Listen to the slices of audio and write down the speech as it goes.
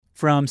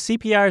From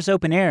CPR's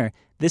Open Air,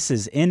 this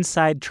is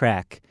Inside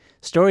Track,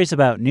 stories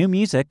about new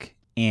music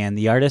and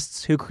the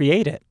artists who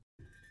create it.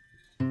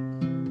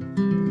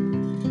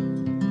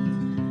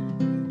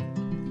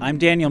 I'm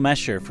Daniel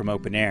Mesher from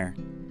Open Air.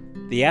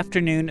 The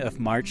afternoon of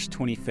March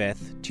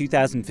 25th,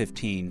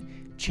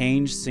 2015,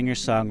 changed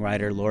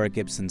singer-songwriter Laura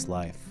Gibson's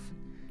life.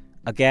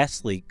 A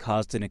gas leak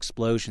caused an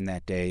explosion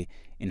that day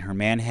in her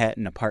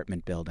Manhattan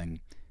apartment building.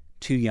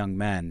 2 young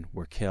men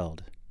were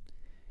killed.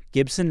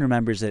 Gibson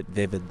remembers it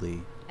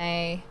vividly.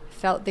 I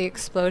felt the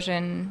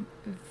explosion,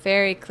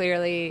 very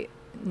clearly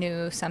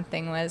knew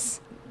something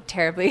was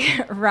terribly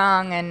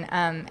wrong,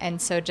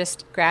 and so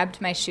just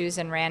grabbed my shoes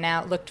and ran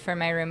out, looked for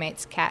my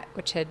roommate's cat,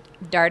 which had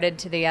darted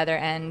to the other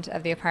end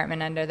of the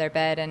apartment under their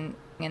bed, and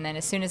then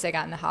as soon as I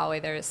got in the hallway,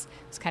 it was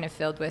kind of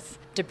filled with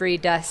debris,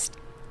 dust.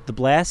 The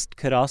blast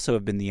could also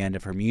have been the end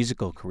of her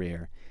musical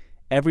career.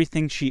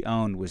 Everything she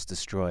owned was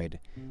destroyed.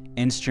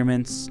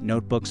 Instruments,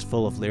 notebooks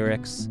full of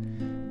lyrics.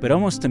 But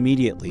almost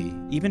immediately,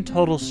 even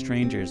total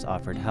strangers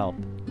offered help.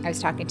 I was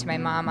talking to my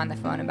mom on the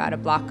phone about a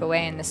block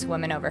away, and this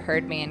woman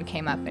overheard me and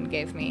came up and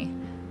gave me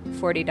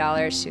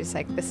 $40. She was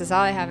like, "This is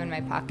all I have in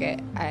my pocket.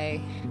 I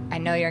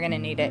know you're going to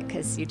need it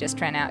because you just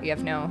ran out. You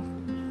have no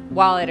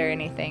wallet or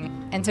anything."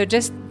 And so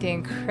just the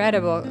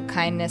incredible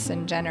kindness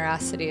and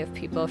generosity of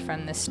people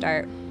from the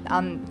start.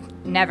 I'll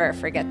never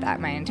forget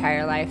that my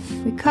entire life.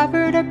 We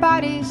covered our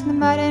bodies in the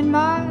mud and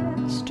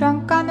moss,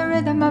 drunk on the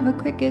rhythm of a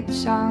cricket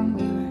song.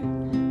 We were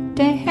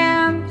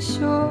damn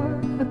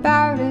sure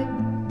about it.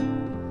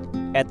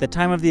 At the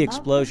time of the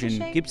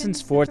explosion,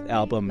 Gibson's 4th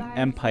album,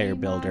 Empire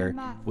Builder,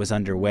 was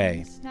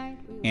underway.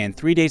 And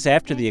 3 days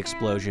after the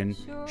explosion,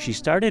 she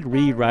started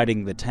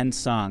rewriting the 10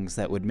 songs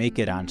that would make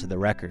it onto the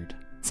record.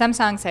 Some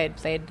songs I had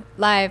played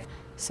live,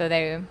 so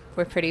they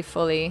were pretty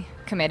fully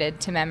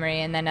committed to memory,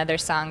 and then other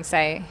songs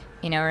I,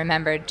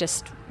 remembered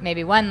just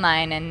maybe one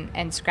line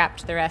and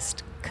scrapped the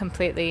rest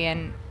completely.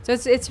 And so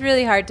it's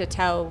really hard to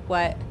tell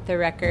what the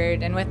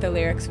record and what the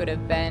lyrics would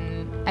have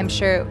been. I'm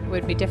sure it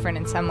would be different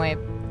in some way.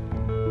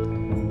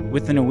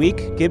 Within a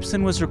week,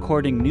 Gibson was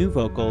recording new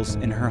vocals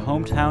in her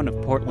hometown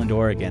of Portland,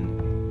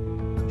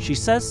 Oregon. She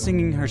says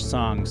singing her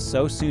songs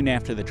so soon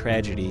after the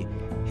tragedy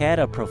had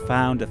a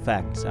profound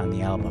effect on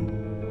the album.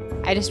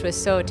 I just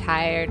was so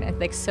tired,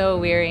 and so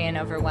weary and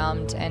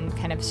overwhelmed and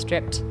kind of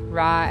stripped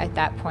raw at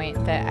that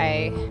point that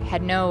I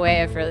had no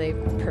way of really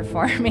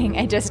performing.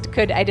 I just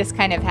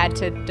kind of had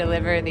to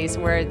deliver these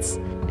words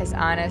as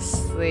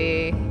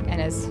honestly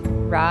and as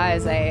raw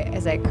as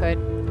I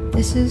could.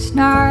 This is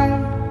not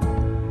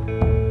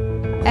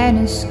an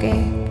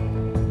escape,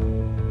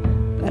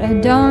 but I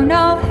don't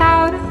know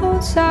how to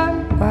hold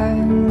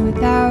someone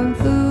without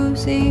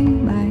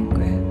losing my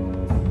grip.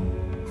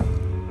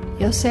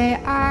 You'll say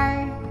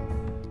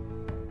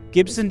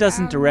Gibson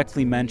doesn't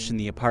directly mention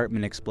the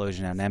apartment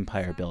explosion on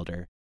Empire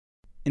Builder.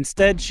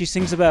 Instead, she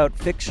sings about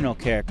fictional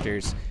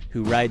characters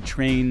who ride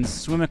trains,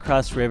 swim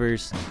across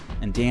rivers,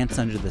 and dance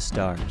under the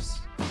stars.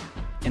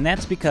 And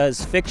that's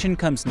because fiction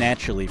comes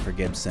naturally for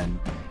Gibson.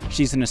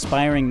 She's an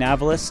aspiring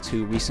novelist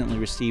who recently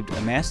received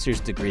a master's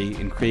degree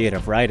in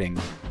creative writing,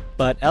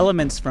 but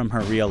elements from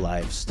her real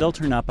life still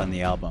turn up on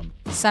the album.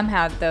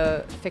 Somehow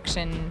the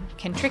fiction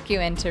can trick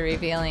you into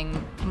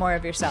revealing more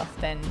of yourself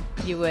than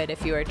you would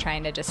if you were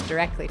trying to just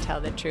directly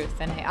tell the truth.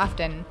 And I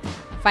often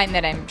find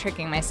that I'm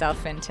tricking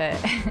myself into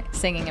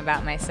singing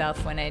about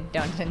myself when I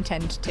don't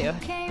intend to.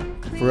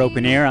 For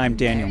Open Air, I'm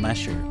Daniel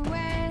Mesher.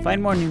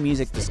 Find more new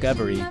music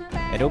discovery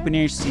at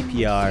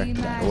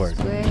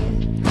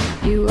openairscpr.org.